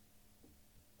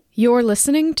You're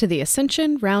listening to the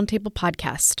Ascension Roundtable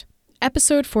Podcast,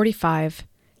 Episode 45,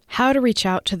 How to Reach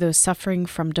Out to Those Suffering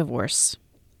from Divorce.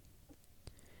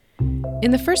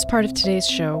 In the first part of today's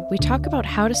show, we talk about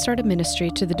how to start a ministry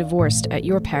to the divorced at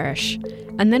your parish,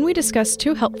 and then we discuss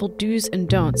 2 helpful do's and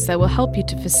don'ts that will help you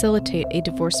to facilitate a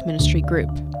divorce ministry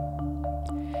group.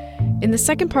 In the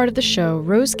second part of the show,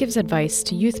 Rose gives advice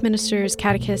to youth ministers,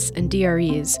 catechists, and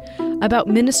DREs about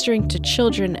ministering to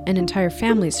children and entire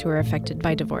families who are affected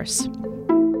by divorce.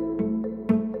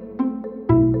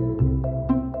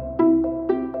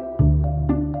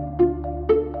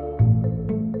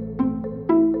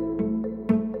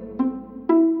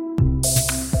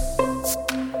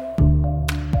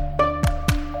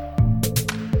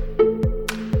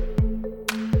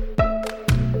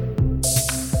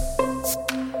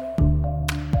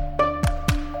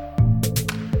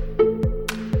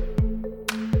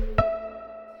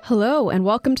 Hello, and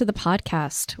welcome to the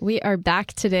podcast. We are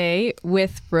back today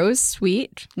with Rose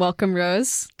Sweet. Welcome,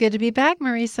 Rose. Good to be back,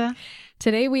 Marisa.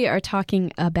 Today we are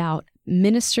talking about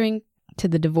ministering to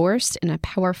the divorced in a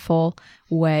powerful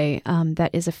way that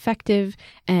is effective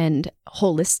and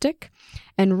holistic.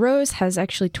 And Rose has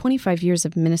actually 25 years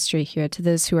of ministry here to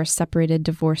those who are separated,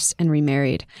 divorced, and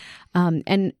remarried.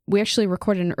 And we actually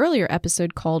recorded an earlier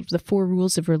episode called The 4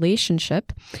 Rules of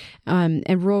Relationship. And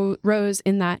Rose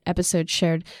in that episode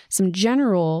shared some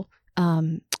general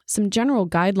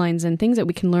guidelines and things that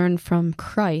we can learn from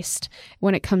Christ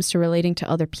when it comes to relating to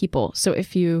other people. So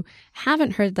if you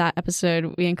haven't heard that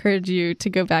episode, we encourage you to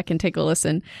go back and take a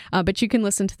listen. But you can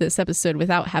listen to this episode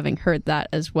without having heard that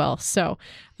as well. So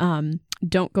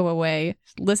don't go away,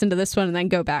 listen to this one, and then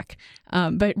go back.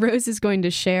 But Rose is going to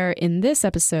share in this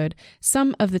episode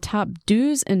some of the top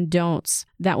do's and don'ts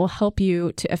that will help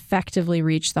you to effectively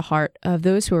reach the heart of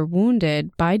those who are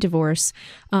wounded by divorce,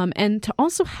 and to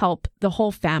also help the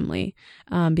whole family,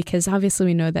 because obviously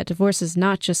we know that divorce is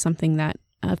not just something that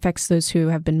affects those who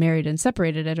have been married and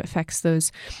separated. It affects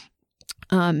those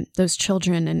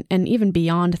children and even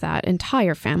beyond that,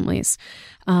 entire families.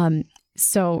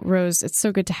 So, Rose, it's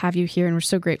so good to have you here, and we're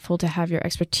so grateful to have your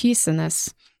expertise in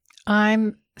this.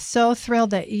 I'm so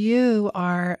thrilled that you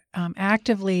are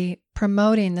actively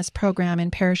promoting this program in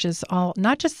parishes all,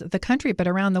 not just the country, but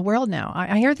around the world now.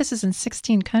 I hear this is in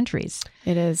 16 countries.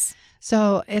 It is.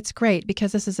 So it's great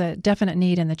because this is a definite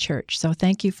need in the church. So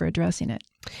thank you for addressing it.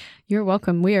 You're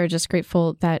welcome. We are just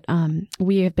grateful that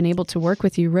we have been able to work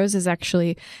with you. Rose is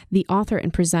actually the author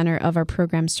and presenter of our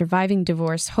program, Surviving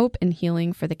Divorce, Hope and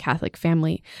Healing for the Catholic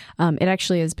Family. It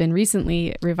actually has been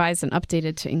recently revised and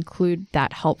updated to include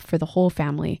that help for the whole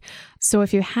family. So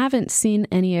if you haven't seen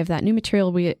any of that new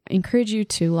material, we encourage you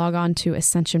to log on to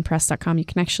ascensionpress.com. You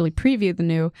can actually preview the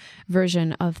new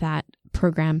version of that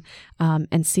program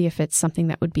and see if it's something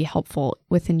that would be helpful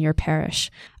within your parish.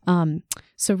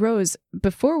 So Rose,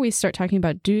 before we start talking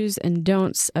about do's and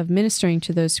don'ts of ministering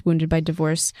to those wounded by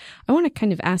divorce, I want to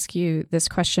kind of ask you this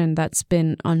question that's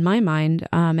been on my mind,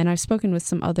 and I've spoken with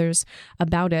some others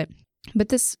about it. But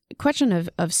this question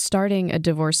of starting a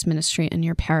divorce ministry in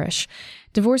your parish.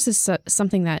 Divorce is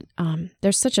something that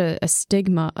there's such a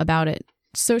stigma about it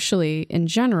socially in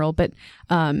general, but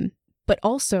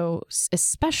also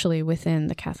especially within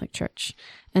the Catholic Church.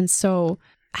 And so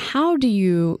how do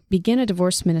you begin a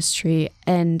divorce ministry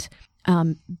and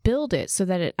build it so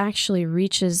that it actually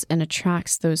reaches and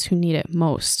attracts those who need it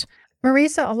most?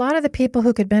 Marisa, a lot of the people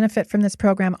who could benefit from this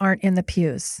program aren't in the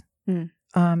pews.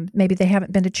 Maybe they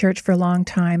haven't been to church for a long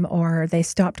time, or they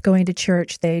stopped going to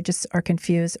church. They just are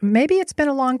confused. Maybe it's been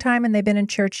a long time and they've been in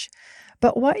church.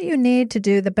 But what you need to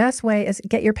do, the best way is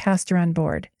get your pastor on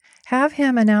board. Have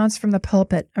him announce from the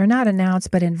pulpit, or not announce,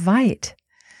 but invite.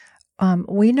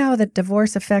 We know that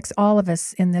divorce affects all of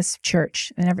us in this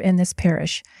church and in this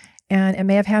parish. And it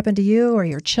may have happened to you or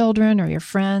your children or your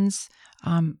friends,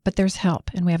 but there's help.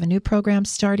 And we have a new program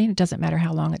starting. It doesn't matter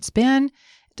how long it's been.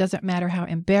 It doesn't matter how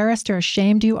embarrassed or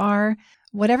ashamed you are.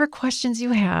 Whatever questions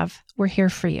you have, we're here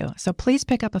for you. So please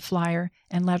pick up a flyer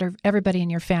and let everybody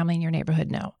in your family and your neighborhood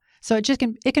know. So it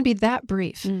can be that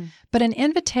brief. But an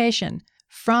invitation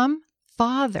from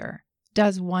Father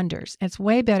does wonders. It's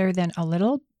way better than a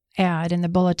little ad in the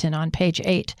bulletin on page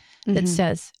 8 that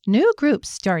says, new groups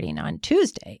starting on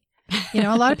Tuesday.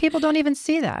 A lot of people don't even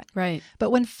see that. Right. But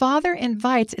when Father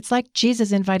invites, it's like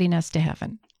Jesus inviting us to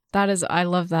heaven. I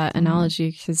love that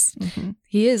analogy because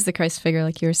he is the Christ figure,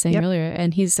 like you were saying earlier,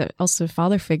 and he's also a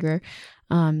father figure.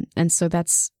 And so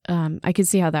that's, I could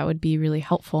see how that would be really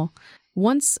helpful.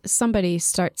 Once somebody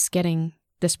starts getting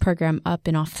this program up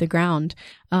and off the ground,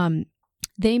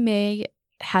 they may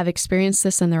have experienced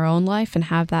this in their own life and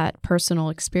have that personal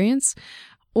experience,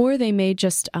 or they may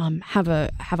just have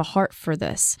a heart for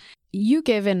this. You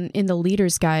give in the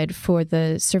Leader's Guide for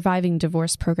the Surviving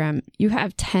Divorce program, you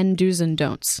have 10 do's and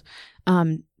don'ts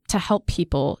to help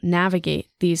people navigate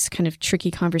these kind of tricky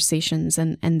conversations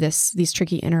and these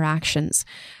tricky interactions.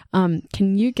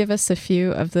 Can you give us a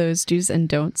few of those do's and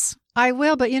don'ts? I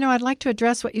will, but I'd like to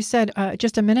address what you said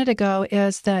just a minute ago,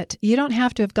 is that you don't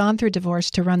have to have gone through divorce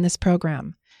to run this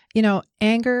program.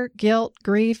 Anger, guilt,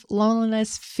 grief,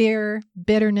 loneliness, fear,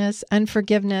 bitterness,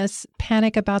 unforgiveness,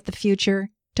 panic about the future.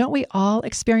 Don't we all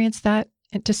experience that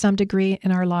to some degree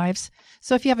in our lives?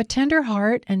 So if you have a tender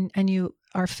heart and you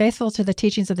are faithful to the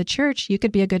teachings of the church, you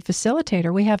could be a good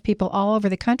facilitator. We have people all over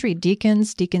the country,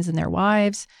 deacons and their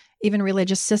wives, even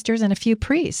religious sisters, and a few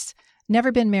priests,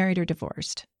 never been married or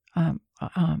divorced.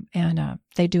 And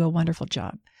they do a wonderful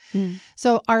job.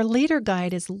 So our Leader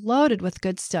Guide is loaded with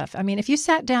good stuff. I mean, if you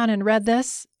sat down and read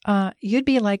this, you'd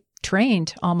be like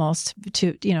trained almost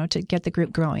to get the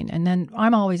group growing. And then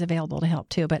I'm always available to help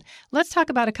too. But let's talk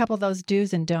about a couple of those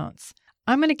do's and don'ts.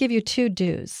 I'm going to give you 2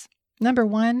 do's. Number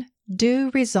 1,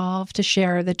 do resolve to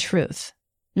share the truth.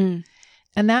 And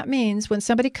that means when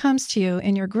somebody comes to you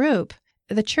in your group,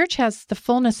 the church has the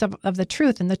fullness of the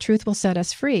truth, and the truth will set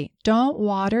us free. Don't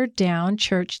water down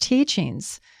church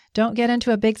teachings. Don't get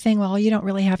into a big thing, well, you don't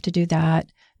really have to do that.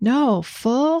 No,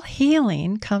 full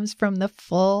healing comes from the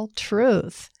full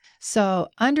truth. So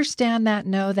understand that,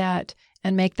 know that,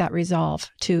 and make that resolve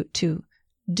to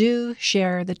do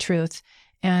share the truth,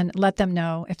 and let them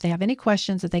know if they have any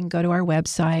questions that they can go to our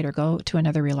website or go to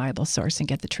another reliable source and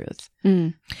get the truth.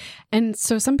 And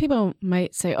so some people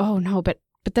might say, oh, no, but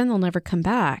then they'll never come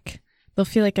back. They'll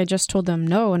feel like I just told them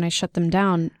no and I shut them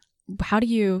down. How do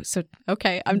you,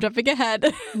 okay, I'm jumping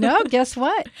ahead. No, guess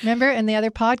what? Remember in the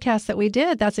other podcast that we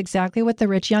did, that's exactly what the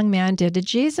rich young man did to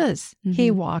Jesus.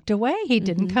 He walked away. He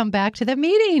didn't come back to the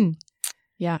meeting.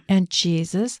 Yeah. And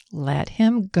Jesus let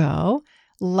him go,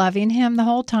 loving him the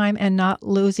whole time and not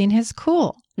losing his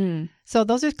cool. So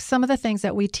those are some of the things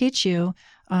that we teach you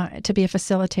to be a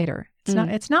facilitator.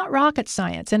 It's not rocket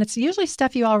science, and it's usually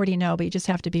stuff you already know, but you just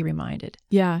have to be reminded.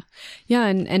 Yeah. Yeah.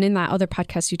 And in that other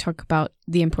podcast, you talk about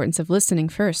the importance of listening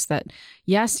first, that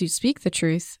yes, you speak the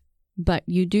truth, but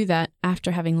you do that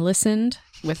after having listened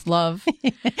with love.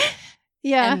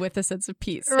 Yeah. And with a sense of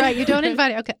peace. Right. You don't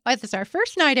invite it. Okay. This is our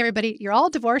first night, everybody. You're all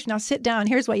divorced. Now sit down.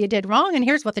 Here's what you did wrong. And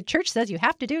here's what the church says you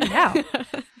have to do now.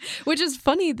 Which is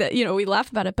funny that, we laugh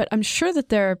about it, but I'm sure that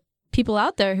there are people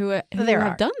out there who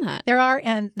have done that. There are.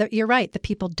 And you're right. The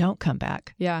people don't come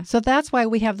back. Yeah. So that's why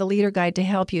we have the Leader Guide to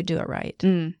help you do it right.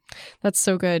 That's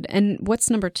so good. And what's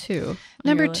number 2?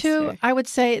 Number 2, I would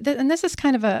say, and this is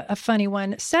kind of a funny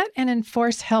one, set and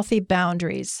enforce healthy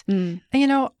boundaries. And,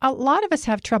 a lot of us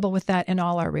have trouble with that in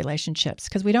all our relationships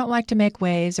because we don't like to make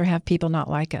waves or have people not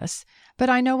like us. But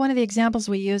I know one of the examples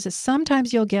we use is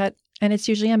sometimes you'll get, and it's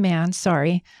usually a man,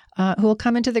 who will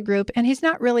come into the group, and he's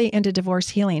not really into divorce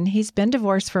healing. He's been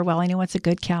divorced for a while, and he wants a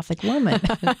good Catholic woman.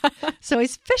 So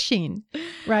he's fishing,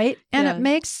 right? And it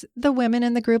makes the women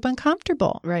in the group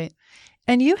uncomfortable. Right.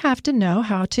 And you have to know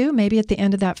how to, maybe at the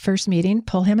end of that first meeting,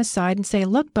 pull him aside and say,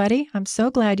 look, buddy, I'm so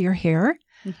glad you're here.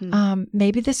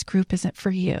 Maybe this group isn't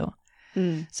for you.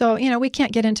 So, we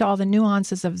can't get into all the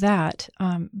nuances of that,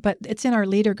 but it's in our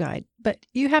Leader Guide. But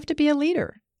you have to be a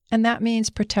leader. And that means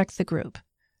protect the group.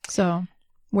 So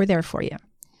we're there for you.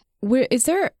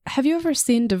 Have you ever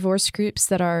seen divorce groups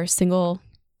that are single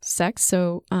sex?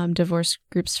 So divorce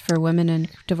groups for women and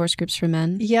divorce groups for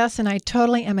men? Yes, and I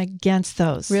totally am against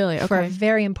those. Really? Okay. For a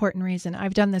very important reason.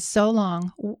 I've done this so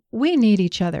long. We need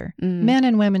each other. Men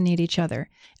and women need each other.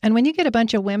 And when you get a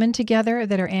bunch of women together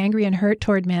that are angry and hurt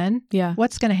toward men,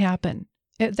 what's going to happen?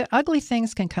 The ugly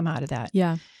things can come out of that.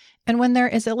 Yeah. And when there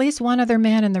is at least one other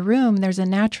man in the room, there's a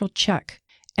natural check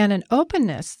and an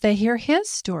openness. They hear his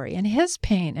story and his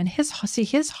pain and see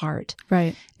his heart.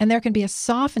 Right. And there can be a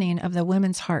softening of the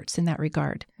women's hearts in that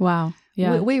regard. Wow.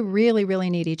 Yeah. We really,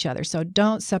 really need each other. So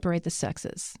don't separate the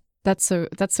sexes. That's so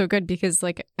good because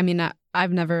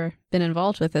I've never been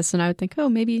involved with this, and I would think, oh,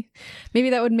 maybe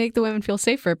that would make the women feel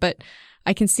safer, but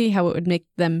I can see how it would make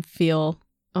them feel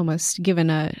almost given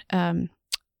a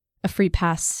free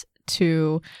pass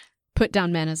to put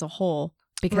down men as a whole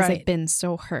because they've been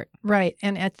so hurt. Right.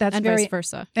 And that's and vice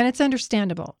versa. And it's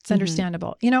understandable. It's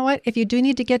understandable. You know what? If you do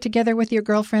need to get together with your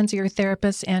girlfriends or your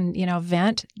therapist and,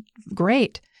 vent,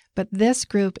 great. But this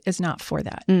group is not for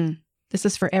that. This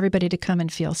is for everybody to come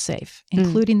and feel safe,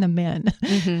 including the men,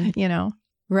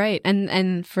 Right.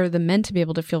 And for the men to be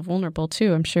able to feel vulnerable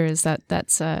too, I'm sure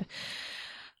that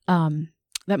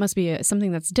must be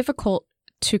something that's difficult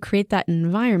to create that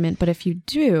environment. But if you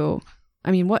do,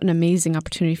 I mean, what an amazing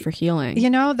opportunity for healing. You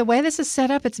know, the way this is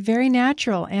set up, it's very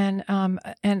natural. And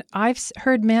I've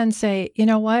heard men say, you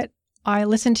know what? I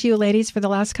listened to you ladies for the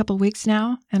last couple of weeks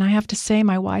now. And I have to say,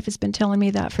 my wife has been telling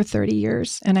me that for 30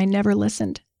 years and I never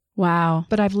listened. Wow.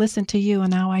 But I've listened to you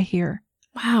and now I hear.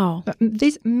 Wow. But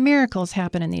these miracles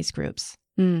happen in these groups.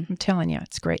 I'm telling you,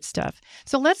 it's great stuff.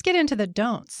 So let's get into the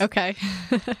don'ts. Okay.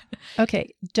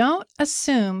 Okay. Don't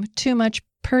assume too much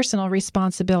personal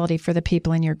responsibility for the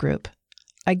people in your group.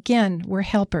 Again, we're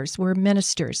helpers. We're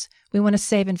ministers. We want to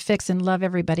save and fix and love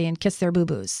everybody and kiss their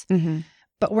boo-boos.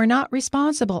 But we're not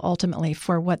responsible ultimately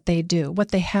for what they do, what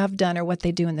they have done, or what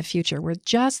they do in the future. We're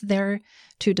just there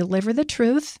to deliver the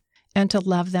truth and to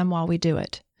love them while we do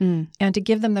it. And to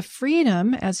give them the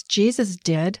freedom, as Jesus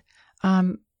did,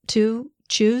 to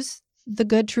choose the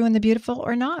good, true, and the beautiful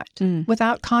or not,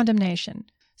 without condemnation.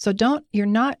 So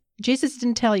Jesus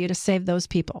didn't tell you to save those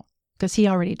people because he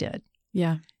already did.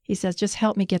 Yeah. He says, just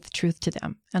help me get the truth to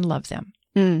them and love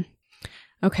them.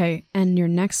 Okay. And your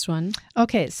next one?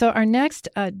 Okay. So our next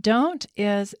don't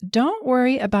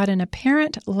worry about an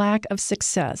apparent lack of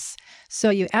success. So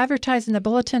you advertise in the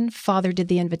bulletin, Father did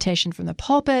the invitation from the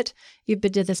pulpit. You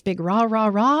did this big rah, rah,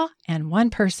 rah, and one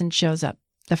person shows up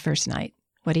the first night.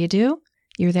 What do?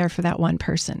 You're there for that one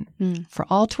person. For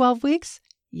all 12 weeks?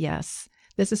 Yes.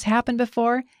 This has happened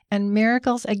before, and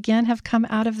miracles again have come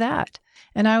out of that.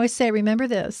 And I always say, remember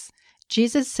this.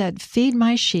 Jesus said, feed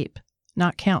my sheep,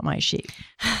 not count my sheep.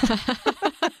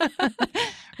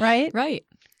 Right? Right.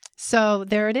 So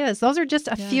there it is. Those are just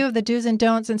a few of the do's and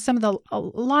don'ts and a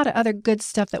lot of other good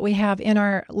stuff that we have in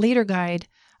our leader guide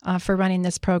for running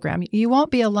this program. You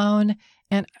won't be alone.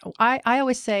 And I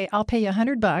always say, I'll pay you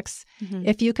 $100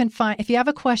 if you have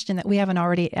a question that we haven't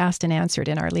already asked and answered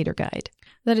in our leader guide.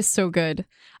 That is so good.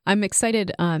 I'm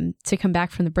excited to come back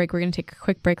from the break. We're going to take a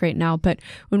quick break right now. But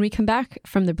when we come back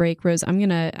from the break, Rose,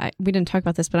 we didn't talk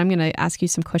about this, but I'm going to ask you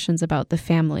some questions about the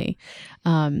family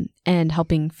and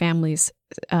helping families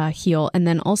heal. And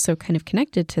then also kind of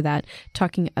connected to that,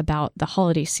 talking about the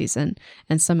holiday season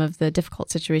and some of the difficult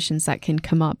situations that can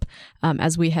come up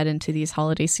as we head into these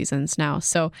holiday seasons now.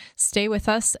 So stay with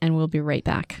us and we'll be right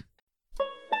back.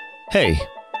 Hey.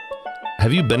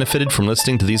 Have you benefited from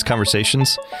listening to these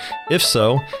conversations? If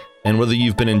so, and whether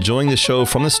you've been enjoying the show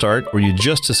from the start or you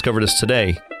just discovered us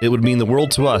today, it would mean the world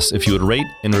to us if you would rate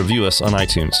and review us on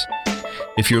iTunes.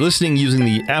 If you're listening using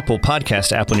the Apple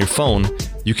Podcast app on your phone,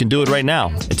 you can do it right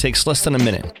now. It takes less than a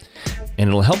minute. And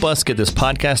it'll help us get this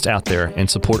podcast out there and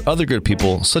support other good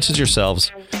people such as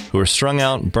yourselves who are strung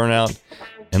out, burnout,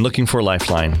 and looking for a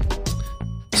lifeline.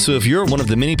 So if you're one of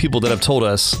the many people that have told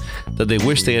us that they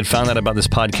wish they had found out about this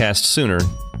podcast sooner,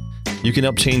 you can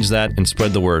help change that and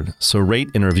spread the word. So rate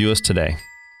and review us today.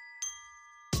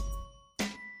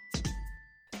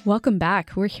 Welcome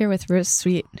back. We're here with Rose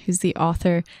Sweet, who's the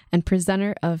author and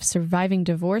presenter of Surviving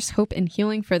Divorce, Hope and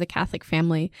Healing for the Catholic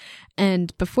Family.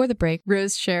 And before the break,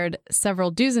 Rose shared several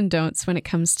do's and don'ts when it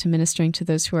comes to ministering to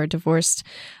those who are divorced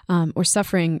or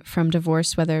suffering from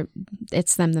divorce, whether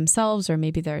it's them themselves or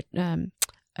maybe they're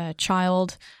a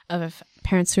child of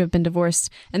parents who have been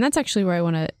divorced. And that's actually where I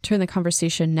want to turn the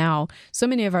conversation now. So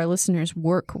many of our listeners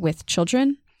work with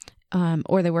children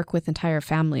or they work with entire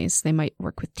families. They might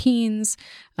work with teens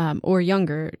or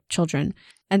younger children.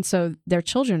 And so their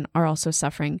children are also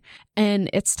suffering. And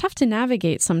it's tough to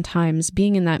navigate sometimes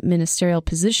being in that ministerial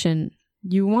position.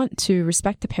 You want to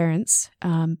respect the parents,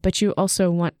 but you also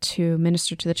want to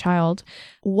minister to the child.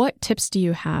 What tips do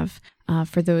you have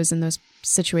for those in those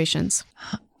situations?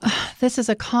 This is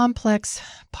a complex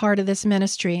part of this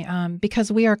ministry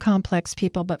because we are complex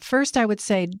people. But first, I would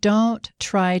say don't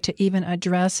try to even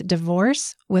address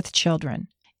divorce with children.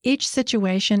 Each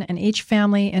situation and each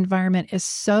family environment is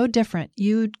so different.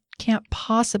 You can't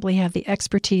possibly have the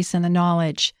expertise and the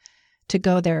knowledge to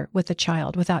go there with a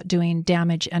child without doing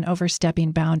damage and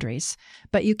overstepping boundaries.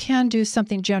 But you can do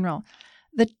something general.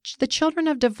 The children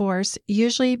of divorce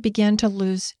usually begin to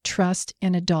lose trust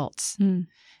in adults.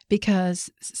 Because,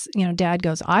 dad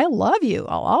goes, I love you.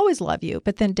 I'll always love you.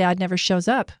 But then dad never shows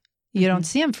up. You don't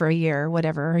see him for a year or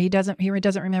whatever. Or he doesn't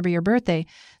remember your birthday.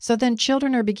 So then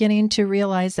children are beginning to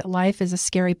realize that life is a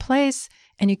scary place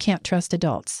and you can't trust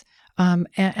adults.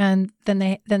 And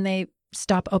then they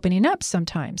stop opening up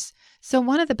sometimes. So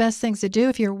one of the best things to do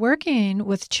if you're working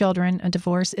with children and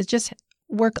divorce is just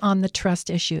work on the trust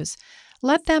issues.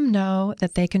 Let them know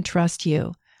that they can trust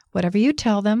you. Whatever you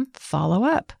tell them, follow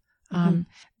up.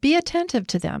 Be attentive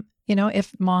to them.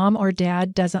 If mom or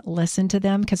dad doesn't listen to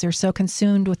them because they're so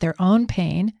consumed with their own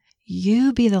pain,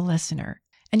 you be the listener.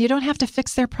 And you don't have to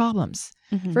fix their problems.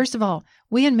 First of all,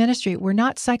 we in ministry, we're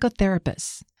not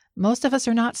psychotherapists. Most of us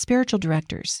are not spiritual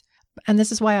directors. And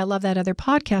this is why I love that other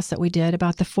podcast that we did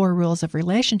about the 4 rules of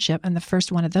relationship. And the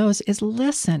first one of those is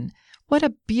listen. What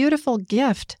a beautiful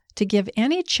gift to give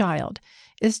any child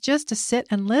is just to sit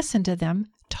and listen to them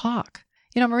talk.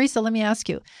 Marisa, let me ask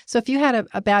you. So if you had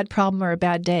a bad problem or a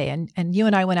bad day and you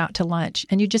and I went out to lunch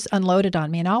and you just unloaded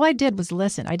on me and all I did was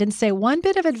listen, I didn't say one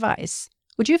bit of advice,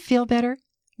 would you feel better?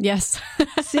 Yes.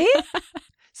 See?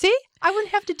 I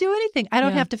wouldn't have to do anything. I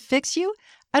don't have to fix you.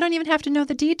 I don't even have to know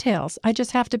the details. I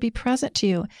just have to be present to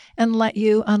you and let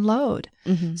you unload.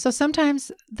 Mm-hmm. So sometimes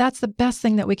that's the best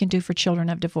thing that we can do for children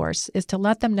of divorce is to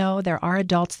let them know there are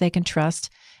adults they can trust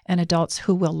and adults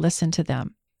who will listen to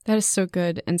them. That is so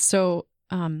good. And so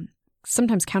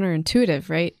sometimes counterintuitive,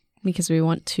 right? Because we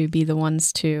want to be the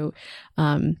ones to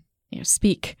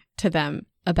speak to them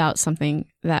about something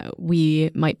that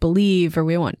we might believe, or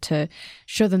we want to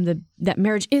show them that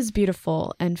marriage is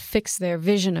beautiful and fix their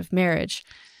vision of marriage,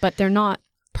 but they're not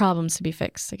problems to be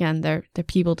fixed. Again, they're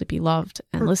people to be loved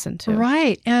and listened to.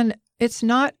 Right. And it's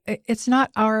not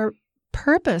our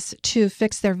purpose to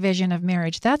fix their vision of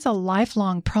marriage. That's a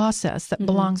lifelong process that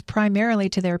belongs primarily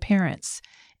to their parents.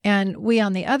 And we,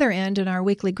 on the other end, in our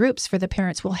weekly groups for the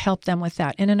parents, will help them with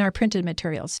that. And in our printed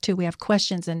materials, too, we have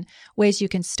questions and ways you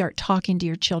can start talking to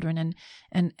your children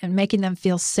and making them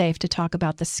feel safe to talk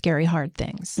about the scary, hard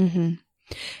things. Mm-hmm.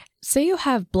 Say you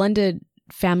have blended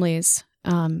families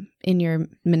in your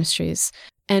ministries,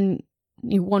 and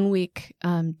one week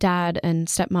dad and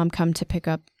stepmom come to pick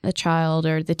up a child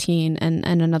or the teen, and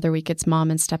another week it's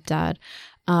mom and stepdad.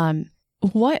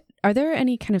 What are there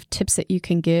any kind of tips that you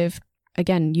can give,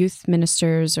 again, youth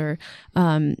ministers or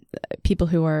people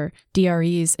who are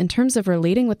DREs, in terms of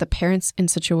relating with the parents in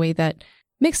such a way that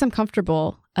makes them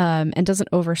comfortable and doesn't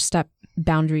overstep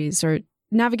boundaries, or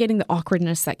navigating the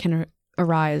awkwardness that can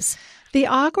arise? The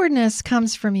awkwardness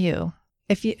comes from you.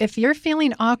 If you're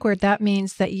feeling awkward, that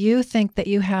means that you think that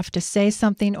you have to say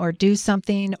something or do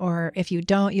something, or if you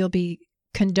don't, you'll be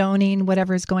condoning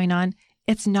whatever is going on.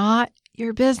 It's not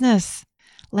your business.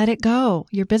 Let it go.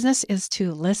 Your business is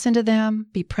to listen to them,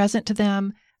 be present to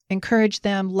them, encourage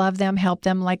them, love them, help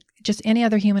them like just any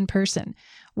other human person.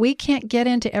 We can't get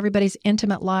into everybody's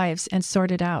intimate lives and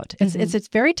sort it out. It's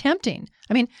very tempting.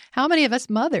 I mean, how many of us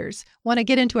mothers want to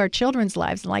get into our children's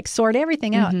lives and like sort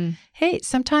everything out? Hey,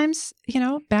 sometimes,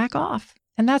 back off.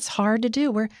 And that's hard to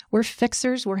do. We're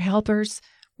fixers, we're helpers,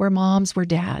 we're moms, we're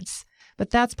dads. But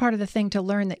that's part of the thing to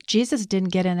learn, that Jesus didn't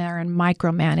get in there and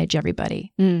micromanage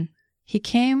everybody. He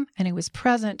came and he was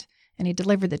present and he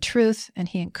delivered the truth and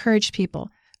he encouraged people,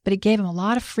 but he gave them a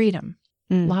lot of freedom,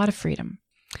 a lot of freedom.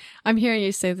 I'm hearing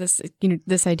you say this,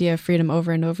 this idea of freedom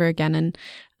over and over again.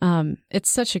 And it's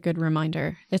such a good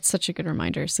reminder.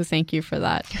 So thank you for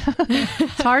that.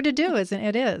 It's hard to do, isn't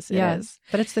it? It is. It is.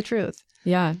 But it's the truth.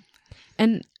 Yeah.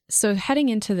 And so heading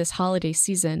into this holiday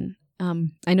season,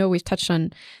 I know we've touched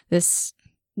on this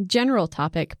general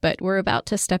topic, but we're about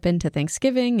to step into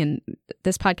Thanksgiving, and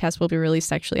this podcast will be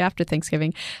released actually after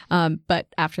Thanksgiving. But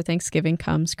after Thanksgiving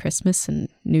comes Christmas and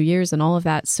New Year's and all of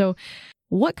that. So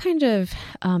what kind of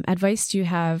advice do you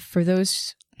have for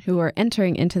those who are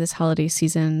entering into this holiday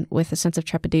season with a sense of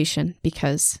trepidation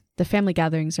because the family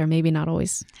gatherings are maybe not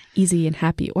always easy and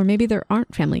happy, or maybe there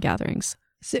aren't family gatherings?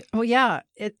 So,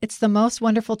 it's the most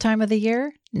wonderful time of the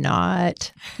year.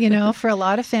 Not, for a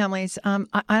lot of families.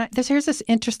 Here's this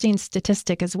interesting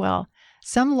statistic as well.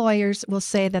 Some lawyers will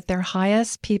say that their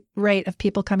highest rate of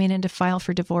people coming in to file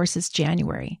for divorce is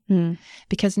January,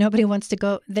 because nobody wants to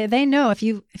go. They know if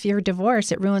you're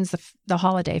divorced, it ruins the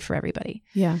holiday for everybody.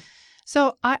 Yeah.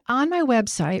 So on my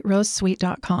website,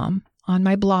 rosesweet.com, on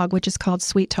my blog, which is called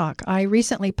Sweet Talk, I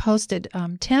recently posted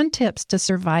 10 tips to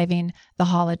surviving the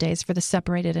holidays for the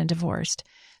separated and divorced.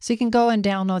 So you can go and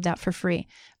download that for free.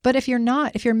 But if you're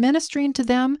ministering to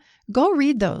them, go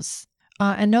read those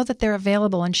and know that they're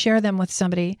available and share them with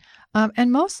somebody.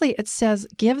 And mostly it says,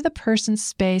 give the person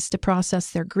space to process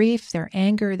their grief, their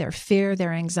anger, their fear,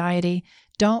 their anxiety.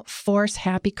 Don't force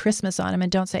happy Christmas on them,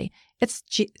 and don't say,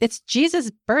 it's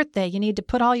Jesus' birthday. You need to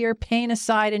put all your pain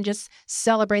aside and just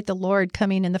celebrate the Lord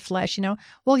coming in the flesh,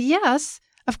 Well, yes,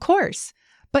 of course.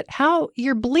 But how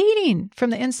you're bleeding from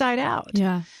the inside out.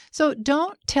 Yeah. So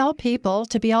don't tell people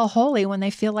to be all holy when they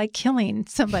feel like killing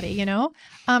somebody,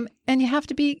 And you have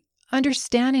to be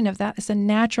understanding of that. It's a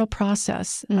natural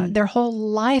process. Their whole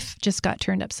life just got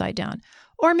turned upside down.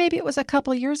 Or maybe it was a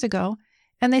couple years ago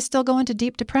and they still go into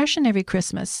deep depression every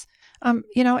Christmas.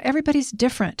 Everybody's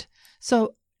different.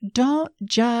 So don't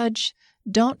judge.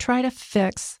 Don't try to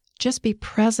fix. Just be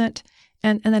present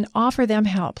and then offer them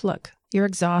help. Look, you're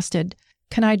exhausted.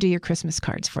 Can I do your Christmas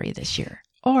cards for you this year?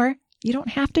 Or You don't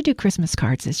have to do Christmas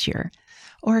cards this year.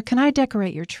 Or can I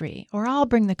decorate your tree? Or I'll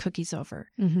bring the cookies over.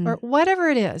 Or whatever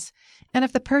it is. And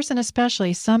if the person,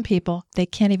 especially some people, they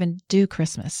can't even do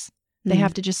Christmas. They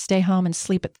have to just stay home and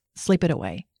sleep it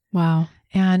away. Wow.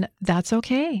 And that's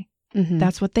okay.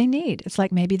 That's what they need. It's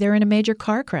like maybe they're in a major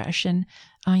car crash and,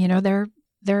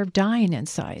 they're dying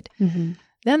inside.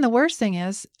 Then the worst thing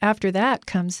is after that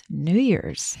comes New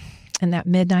Year's and that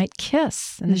midnight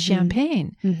kiss and the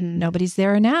champagne. Nobody's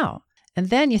there now. And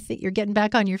then you think you're getting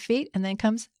back on your feet, and then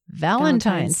comes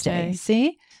Valentine's Day.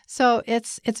 See? So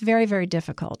it's very, very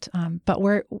difficult.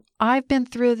 But I've been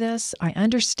through this. I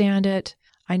understand it.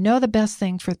 I know the best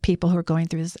thing for people who are going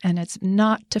through this, and it's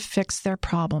not to fix their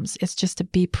problems. It's just to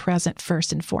be present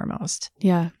first and foremost.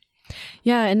 Yeah.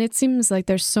 Yeah. And it seems like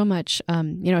there's so much,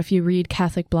 if you read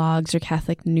Catholic blogs or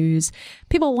Catholic news,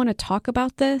 people want to talk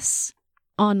about this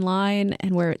online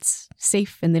and where it's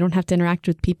safe and they don't have to interact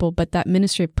with people. But that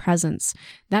ministry of presence,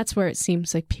 that's where it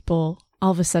seems like people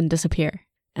all of a sudden disappear.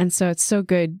 And so it's so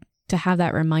good to have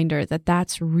that reminder that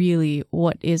that's really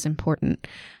what is important,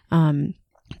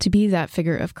 to be that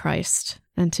figure of Christ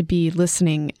and to be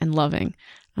listening and loving.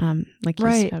 Like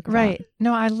you spoke about. Right.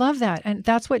 No, I love that. And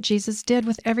that's what Jesus did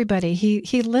with everybody.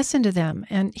 He listened to them.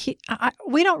 And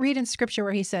we don't read in scripture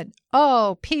where he said,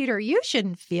 "Oh, Peter, you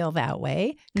shouldn't feel that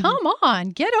way. Come on,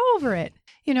 get over it."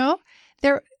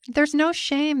 There's no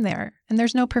shame there. And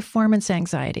there's no performance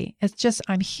anxiety. It's just,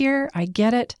 I'm here. I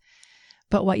get it.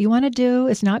 But what you want to do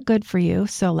is not good for you.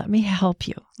 So let me help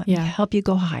you. Let me help you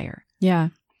go higher. Yeah.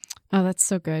 Oh, that's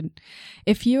so good.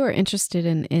 If you are interested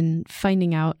in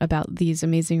finding out about these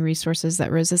amazing resources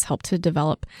that Rose has helped to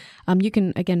develop, you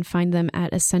can, again, find them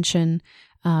at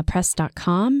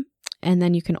ascensionpress.com. And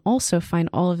then you can also find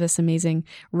all of this amazing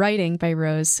writing by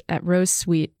Rose at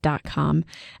rosesweet.com.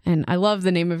 And I love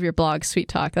the name of your blog, Sweet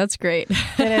Talk. That's great.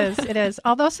 It is.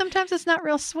 Although sometimes it's not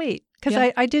real sweet,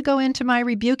 because I do go into my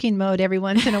rebuking mode every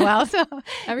once in a while. So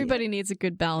everybody needs a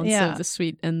good balance of the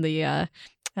sweet and the tart.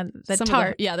 The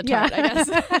tart, I guess.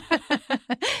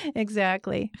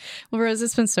 Exactly. Well, Rose,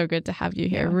 it's been so good to have you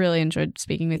here. Really enjoyed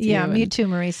speaking with you. Yeah, me too,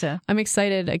 Marisa. I'm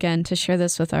excited, again, to share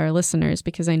this with our listeners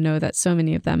because I know that so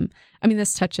many of them,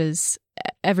 this touches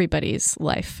everybody's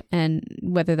life, and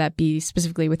whether that be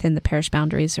specifically within the parish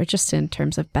boundaries or just in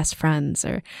terms of best friends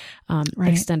or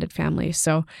extended family.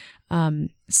 So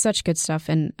such good stuff.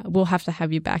 And we'll have to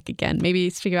have you back again. Maybe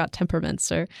speak about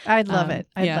temperaments or... I'd love it.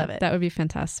 I'd love it. That would be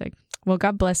fantastic. Well,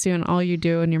 God bless you in all you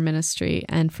do in your ministry.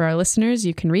 And for our listeners,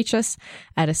 you can reach us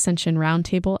at Ascension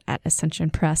Roundtable at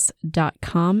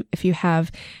ascensionpress.com. If you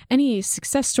have any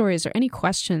success stories or any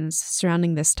questions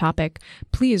surrounding this topic,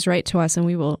 please write to us and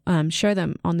we will share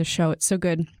them on the show. It's so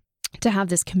good to have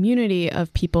this community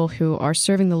of people who are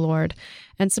serving the Lord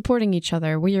and supporting each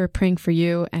other. We are praying for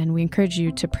you, and we encourage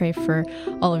you to pray for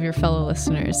all of your fellow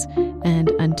listeners. And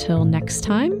until next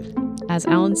time, as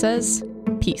Alan says,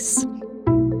 peace.